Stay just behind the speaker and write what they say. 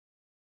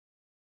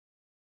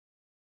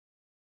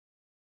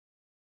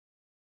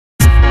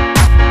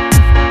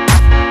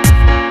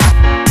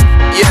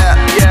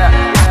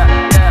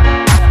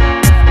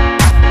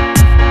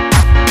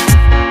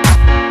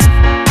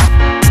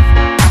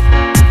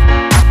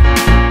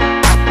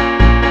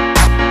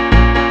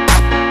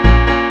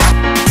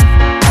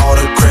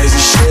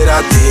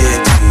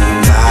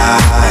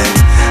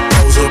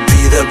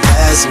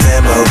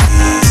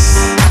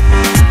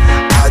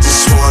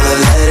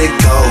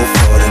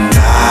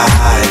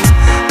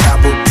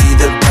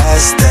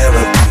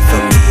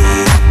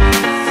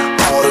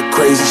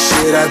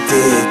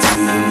did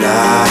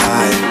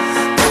tonight,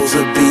 those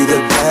would be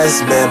the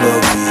best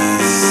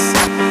memories.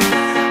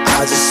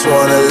 I just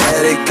wanna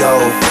let it go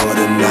for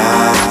the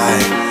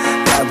night.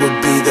 That would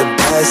be the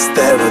best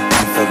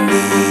therapy for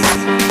me.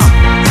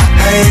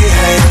 Hey,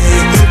 hey,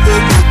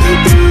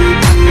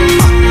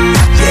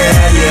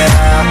 yeah,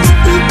 yeah.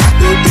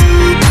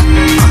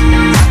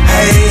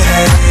 Hey,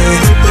 hey,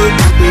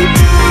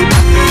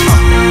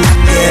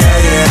 yeah,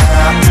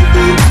 yeah.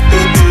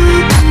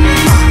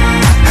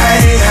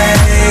 Hey, hey,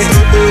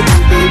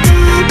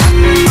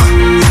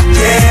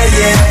 yeah,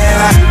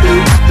 yeah.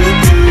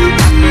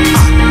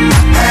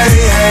 Hey,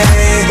 hey,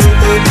 yeah,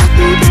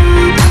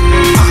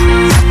 yeah.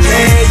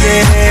 Yeah,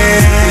 yeah,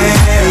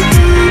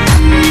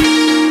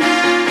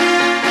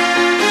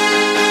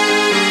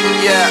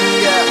 yeah,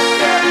 yeah.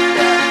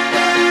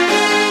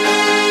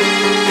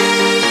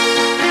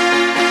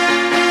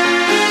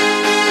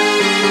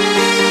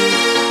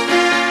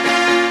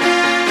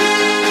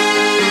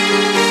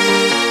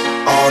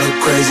 All the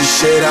crazy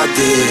shit I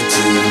did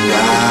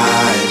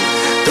tonight,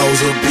 those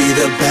will be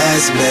the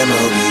best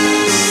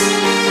memories.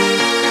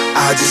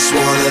 I just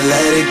wanna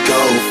let it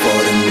go for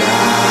the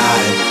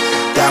night.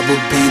 That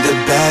would be the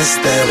best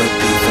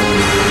therapy for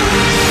me.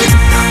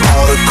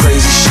 All the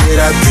crazy shit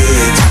I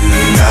did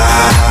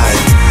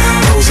tonight,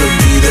 those will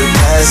be the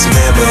best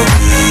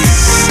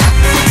memories.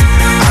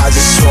 I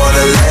just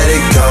wanna let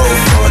it go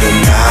for the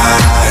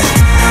night.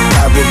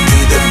 That would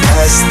be the